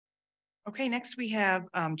Okay, next we have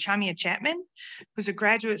Chamia Chatman, who's a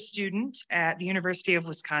graduate student at the University of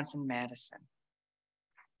Wisconsin-Madison.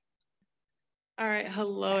 All right,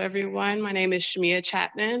 hello everyone. My name is Chamia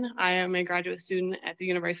Chatman. I am a graduate student at the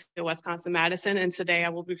University of Wisconsin-Madison, and today I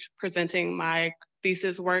will be presenting my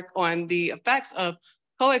thesis work on the effects of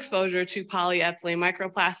co-exposure to polyethylene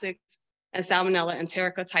microplastics and Salmonella,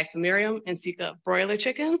 enterica, Typhimurium, and ceca broiler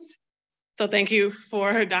chickens. So thank you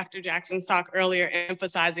for Dr. Jackson's talk earlier,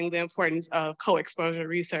 emphasizing the importance of co-exposure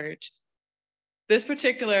research. This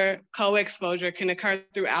particular co-exposure can occur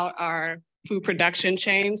throughout our food production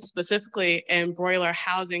chain, specifically in broiler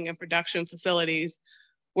housing and production facilities,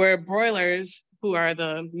 where broilers, who are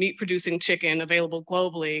the meat-producing chicken available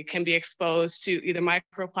globally, can be exposed to either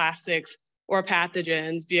microplastics or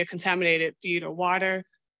pathogens via contaminated feed or water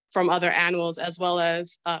from other animals, as well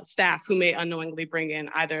as staff who may unknowingly bring in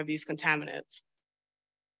either of these contaminants.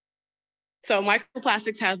 So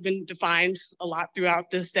microplastics have been defined a lot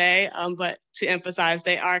throughout this day, but to emphasize,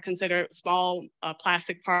 they are considered small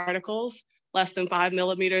plastic particles, less than 5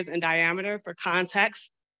 millimeters in diameter. For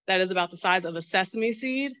context, that is about the size of a sesame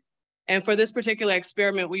seed. And for this particular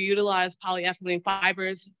experiment, we utilize polyethylene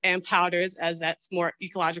fibers and powders, as that's more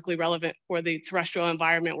ecologically relevant for the terrestrial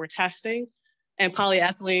environment we're testing. And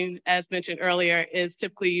polyethylene, as mentioned earlier, is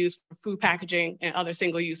typically used for food packaging and other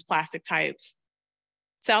single-use plastic types.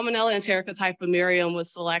 Salmonella, enterica, Typhimurium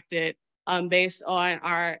was selected based on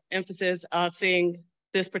our emphasis of seeing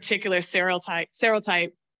this particular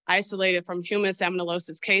serotype isolated from human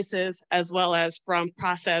salmonellosis cases, as well as from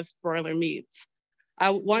processed broiler meats. I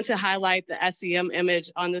want to highlight the SEM image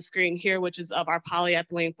on the screen here, which is of our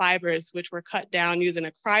polyethylene fibers, which were cut down using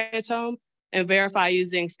a cryotome and verified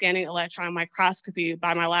using scanning electron microscopy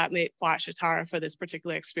by my lab mate, Fuad Shatara, for this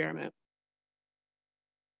particular experiment.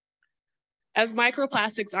 As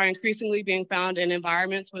microplastics are increasingly being found in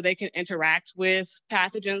environments where they can interact with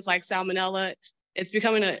pathogens like Salmonella, it's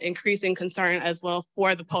becoming an increasing concern as well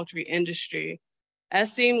for the poultry industry.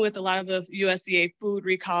 As seen with a lot of the USDA food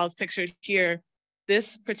recalls pictured here,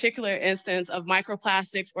 this particular instance of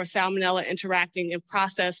microplastics or Salmonella interacting in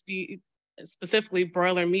processed feed, specifically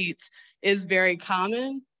broiler meats, is very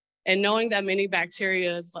common. And knowing that many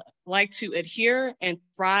bacteria like to adhere and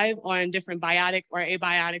thrive on different biotic or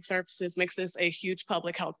abiotic surfaces makes this a huge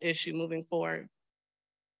public health issue moving forward.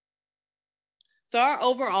 So our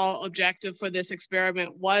overall objective for this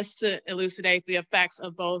experiment was to elucidate the effects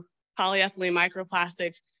of both polyethylene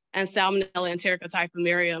microplastics and Salmonella, enterica,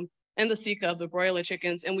 Typhimurium and the ceca of the broiler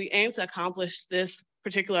chickens. And we aim to accomplish this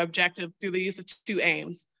particular objective through the use of two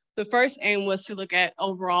aims. The first aim was to look at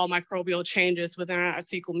overall microbial changes within our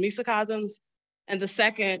cecal mesocosms. And the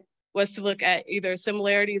second was to look at either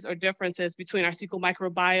similarities or differences between our cecal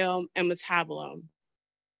microbiome and metabolome.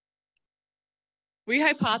 We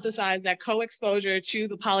hypothesized that co-exposure to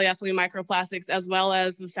the polyethylene microplastics, as well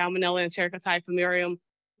as the Salmonella, enterica, Typhimurium,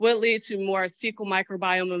 would lead to more cecal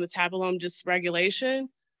microbiome and metabolome dysregulation,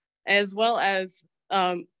 as well as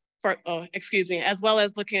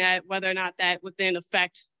looking at whether or not that would then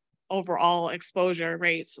affect overall exposure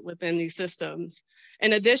rates within these systems.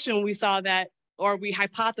 In addition, we saw that, or we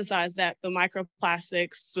hypothesized that the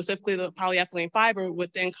microplastics, specifically the polyethylene fiber,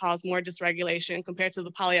 would then cause more dysregulation compared to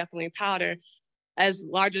the polyethylene powder, as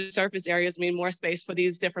larger surface areas mean more space for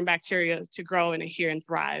these different bacteria to grow and adhere and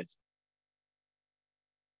thrive.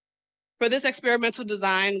 For this experimental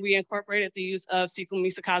design, we incorporated the use of cecal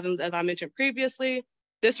mesocosms, as I mentioned previously.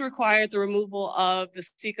 This required the removal of the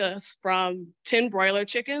cecas from 10 broiler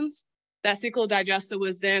chickens. That cecal digester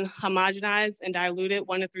was then homogenized and diluted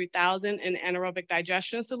 1 to 3,000 in anaerobic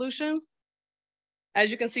digestion solution.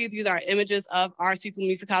 As you can see, these are images of our cecal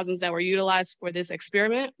mesocosms that were utilized for this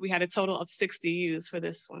experiment. We had a total of 60 used for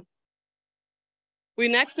this one. We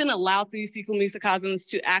next then allowed these cecal mesocosms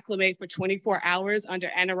to acclimate for 24 hours under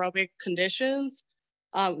anaerobic conditions,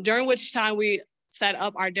 during which time we set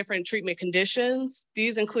up our different treatment conditions.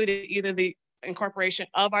 These included either the incorporation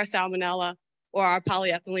of our Salmonella or our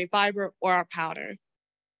polyethylene fiber or our powder.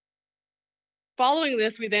 Following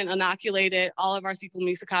this, we then inoculated all of our cecal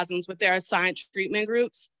mesocosms with their assigned treatment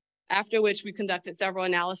groups, after which we conducted several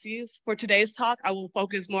analyses. For today's talk, I will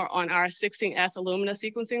focus more on our 16S Illumina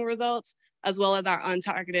sequencing results, as well as our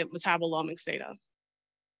untargeted metabolomics data.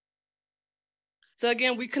 So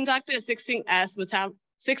again, we conducted 16S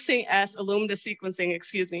Illumina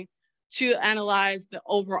sequencing, to analyze the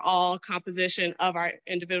overall composition of our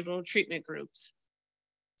individual treatment groups.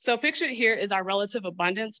 So pictured here is our relative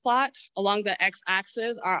abundance plot. Along the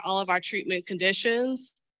x-axis are all of our treatment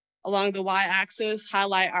conditions. Along the y-axis,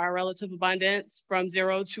 highlight our relative abundance from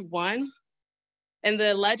 0 to 1. And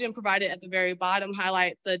the legend provided at the very bottom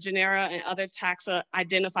highlight the genera and other taxa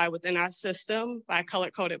identified within our system by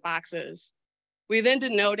color-coded boxes. We then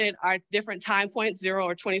denoted our different time points, 0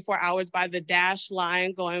 or 24 hours, by the dashed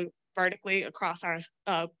line going vertically across our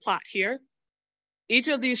plot here. Each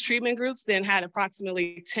of these treatment groups then had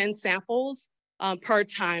approximately 10 samples per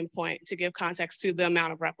time point to give context to the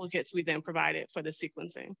amount of replicates we then provided for the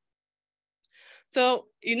sequencing. So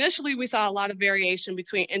initially we saw a lot of variation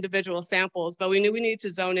between individual samples, but we knew we needed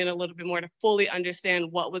to zone in a little bit more to fully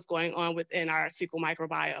understand what was going on within our cecal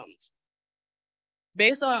microbiomes.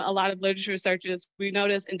 Based on a lot of literature searches, we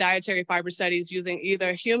noticed in dietary fiber studies using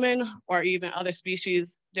either human or even other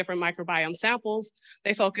species, different microbiome samples,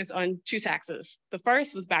 they focus on two taxas. The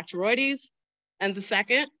first was Bacteroides, and the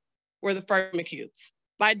second were the firmicutes.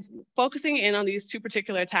 By focusing in on these two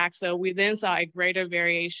particular taxa, we then saw a greater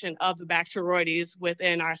variation of the Bacteroides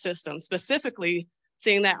within our system, specifically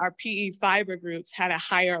seeing that our PE fiber groups had a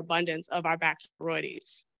higher abundance of our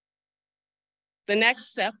Bacteroides. The next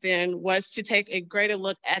step then was to take a greater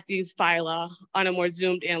look at these phyla on a more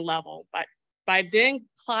zoomed in level. But by then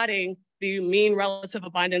plotting the mean relative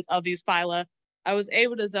abundance of these phyla, I was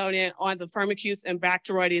able to zone in on the firmicutes and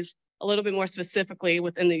Bacteroides a little bit more specifically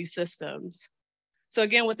within these systems. So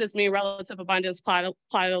again, with this mean relative abundance plotted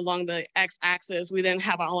along the x-axis, we then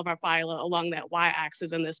have all of our phyla along that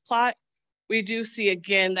y-axis in this plot. We do see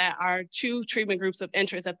again that our two treatment groups of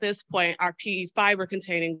interest at this point, our PE fiber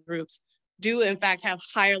containing groups, do in fact have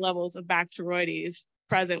higher levels of Bacteroides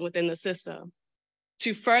present within the system.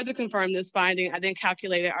 To further confirm this finding, I then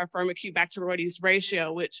calculated our firmicute Bacteroides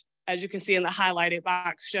ratio, which, as you can see in the highlighted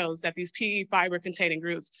box, shows that these PE fiber containing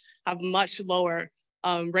groups have much lower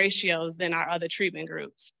ratios than our other treatment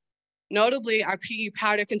groups. Notably, our PE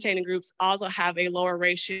powder containing groups also have a lower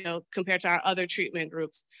ratio compared to our other treatment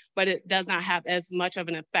groups, but it does not have as much of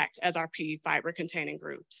an effect as our PE fiber containing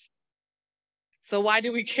groups. So why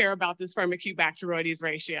do we care about this firmicute Bacteroides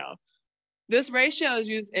ratio? This ratio is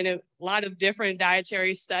used in a lot of different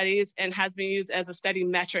dietary studies and has been used as a study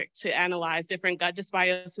metric to analyze different gut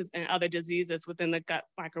dysbiosis and other diseases within the gut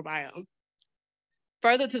microbiome.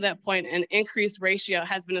 Further to that point, an increased ratio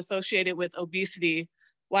has been associated with obesity,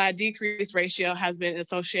 while a decreased ratio has been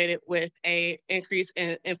associated with an increase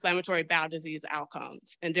in inflammatory bowel disease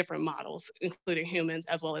outcomes in different models, including humans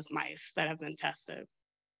as well as mice that have been tested.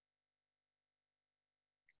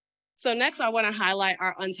 So next, I want to highlight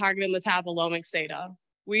our untargeted metabolomics data.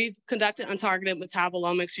 We conducted untargeted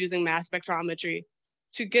metabolomics using mass spectrometry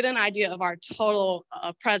to get an idea of our total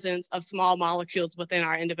presence of small molecules within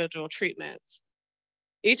our individual treatments.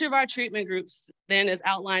 Each of our treatment groups then is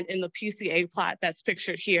outlined in the PCA plot that's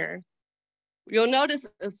pictured here. You'll notice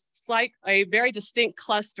a very distinct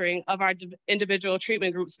clustering of our individual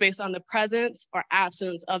treatment groups based on the presence or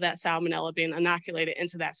absence of that Salmonella being inoculated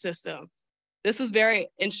into that system. This was very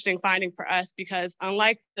interesting finding for us because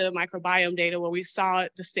unlike the microbiome data where we saw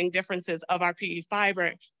distinct differences of our PE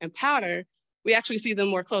fiber and powder, we actually see them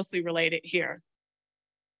more closely related here.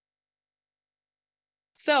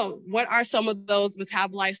 So what are some of those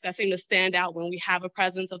metabolites that seem to stand out when we have a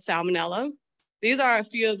presence of Salmonella? These are a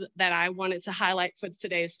few that I wanted to highlight for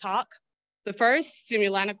today's talk. The first,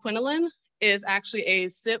 simulanquinolin, is actually a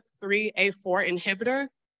CYP3A4 inhibitor.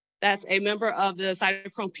 That's a member of the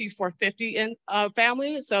cytochrome P450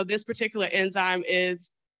 family. So this particular enzyme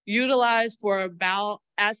is utilized for bowel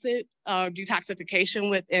acid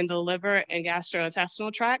detoxification within the liver and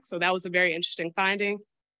gastrointestinal tract. So that was a very interesting finding.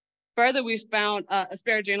 Further, we found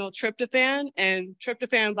asparaginal tryptophan, and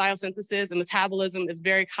tryptophan biosynthesis and metabolism is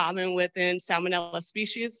very common within Salmonella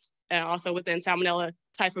species and also within Salmonella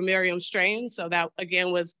Typhimurium strain. So that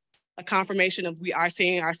again was a confirmation of we are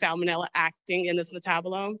seeing our Salmonella acting in this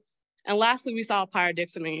metabolome. And lastly, we saw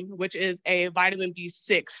pyridixamine, which is a vitamin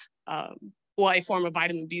B6, or a form of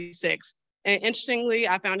vitamin B6. And interestingly,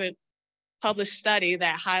 I found a published study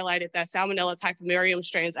that highlighted that Salmonella Typhimurium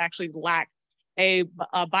strains actually lack a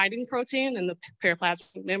binding protein in the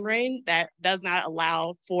periplasmic membrane that does not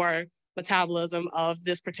allow for metabolism of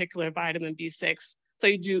this particular vitamin B6. So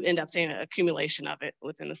you do end up seeing an accumulation of it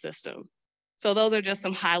within the system. So those are just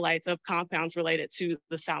some highlights of compounds related to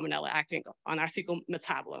the Salmonella acting on our cecal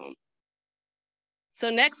metabolome. So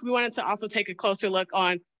next, we wanted to also take a closer look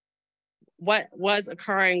on what was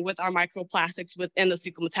occurring with our microplastics within the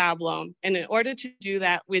cecal metabolome. And in order to do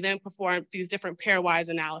that, we then performed these different pairwise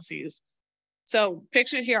analyses. So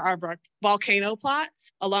pictured here are volcano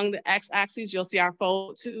plots. Along the x-axis, you'll see our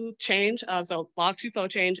fold to change, so log 2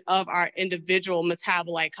 fold change of our individual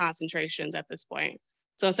metabolite concentrations at this point.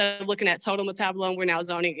 So instead of looking at total metabolome, we're now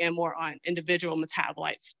zoning in more on individual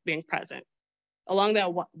metabolites being present. Along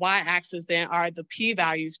that y-axis then are the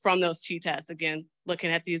p-values from those t-tests, again,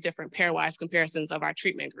 looking at these different pairwise comparisons of our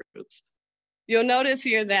treatment groups. You'll notice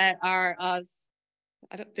here that our,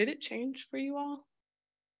 did it change for you all?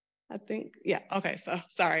 I think, yeah, okay, so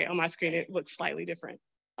sorry, on my screen it looks slightly different.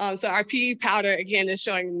 So our PE powder, again, is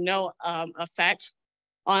showing no effect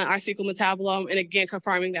on our cecal metabolome, and again,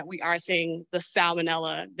 confirming that we are seeing the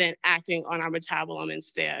Salmonella then acting on our metabolome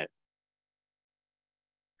instead.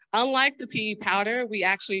 Unlike the PE powder, we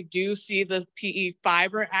actually do see the PE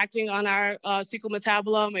fiber acting on our cecal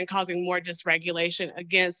metabolome and causing more dysregulation,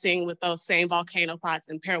 again, seeing with those same volcano plots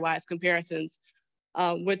and pairwise comparisons,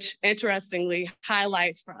 which interestingly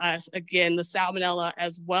highlights for us, again, the Salmonella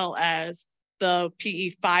as well as the PE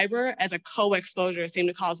fiber as a co-exposure seem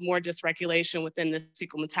to cause more dysregulation within the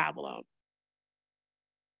cecal metabolome.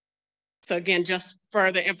 So again, just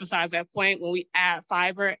further emphasize that point, when we add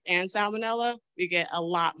fiber and Salmonella, we get a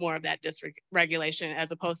lot more of that dysregulation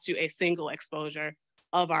as opposed to a single exposure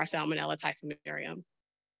of our Salmonella Typhimurium.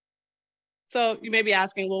 So you may be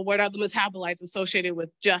asking, well, what are the metabolites associated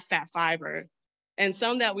with just that fiber? And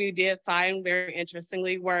some that we did find very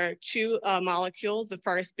interestingly were two molecules, the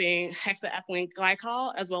first being hexaethylene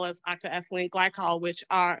glycol as well as octaethylene glycol, which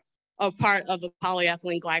are a part of the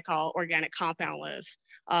polyethylene glycol organic compound list,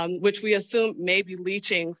 which we assume may be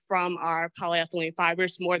leaching from our polyethylene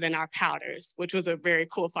fibers more than our powders, which was a very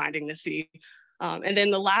cool finding to see. And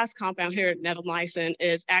then the last compound here, nettlemycin,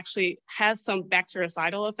 has some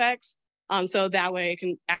bactericidal effects. So that way it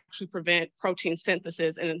can actually prevent protein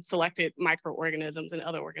synthesis in selected microorganisms and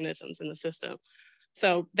other organisms in the system.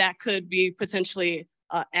 So that could be potentially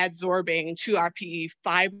adsorbing to our PE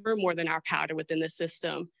fiber more than our powder within the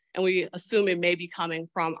system. And we assume it may be coming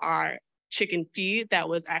from our chicken feed that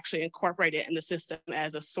was actually incorporated in the system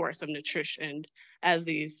as a source of nutrition as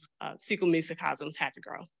these cecal mesocosms had to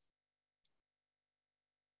grow.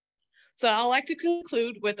 So I'd like to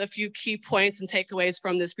conclude with a few key points and takeaways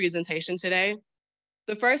from this presentation today.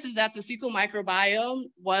 The first is that the cecal microbiome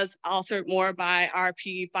was altered more by our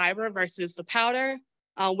PE fiber versus the powder,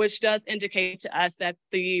 which does indicate to us that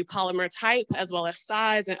the polymer type, as well as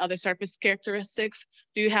size and other surface characteristics,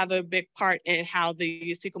 do have a big part in how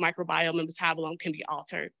the cecal microbiome and metabolome can be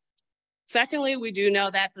altered. Secondly, we do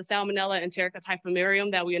know that the Salmonella enterica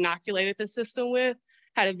Typhimurium that we inoculated the system with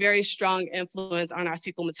had a very strong influence on our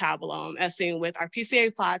cecal metabolome, as seen with our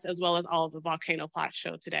PCA plots, as well as all of the volcano plots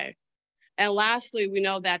showed today. And lastly, we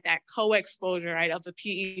know that that co-exposure, right, of the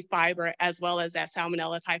PE fiber, as well as that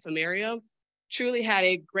Salmonella Typhimurium, truly had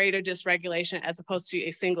a greater dysregulation as opposed to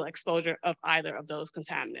a single exposure of either of those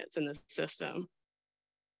contaminants in the system.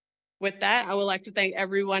 With that, I would like to thank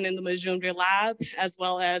everyone in the Majumdar lab, as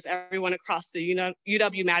well as everyone across the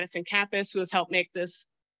UW-Madison campus who has helped make this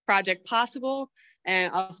project possible.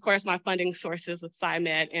 And of course, my funding sources with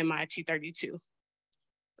SciMed and my T32.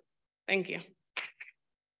 Thank you.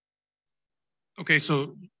 Okay, so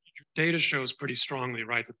your data shows pretty strongly,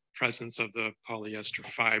 right, that the presence of the polyester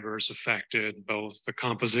fibers affected both the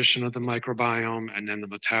composition of the microbiome and then the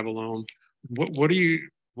metabolome. What do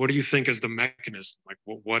you think is the mechanism? Like,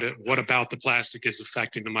 what about the plastic is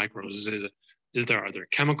affecting the microbes? Are there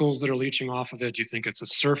chemicals that are leaching off of it? Do you think it's a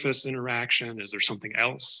surface interaction? Is there something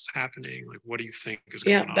else happening? Like, what do you think is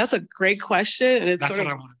going on? Yeah, that's a great question. And it's that's sort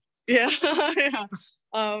what of, I want.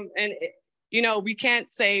 Yeah. We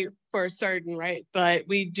can't say for certain, right? But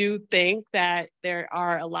we do think that there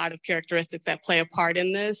are a lot of characteristics that play a part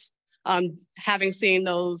in this. Having seen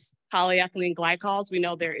those polyethylene glycols, we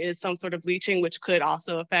know there is some sort of leaching, which could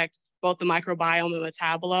also affect both the microbiome and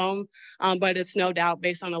metabolome, but it's no doubt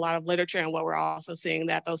based on a lot of literature and what we're also seeing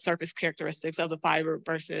that those surface characteristics of the fiber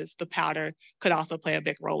versus the powder could also play a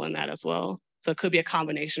big role in that as well. So it could be a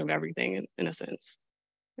combination of everything in a sense.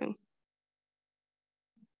 Yeah.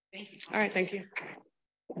 Thank you. All right, thank you.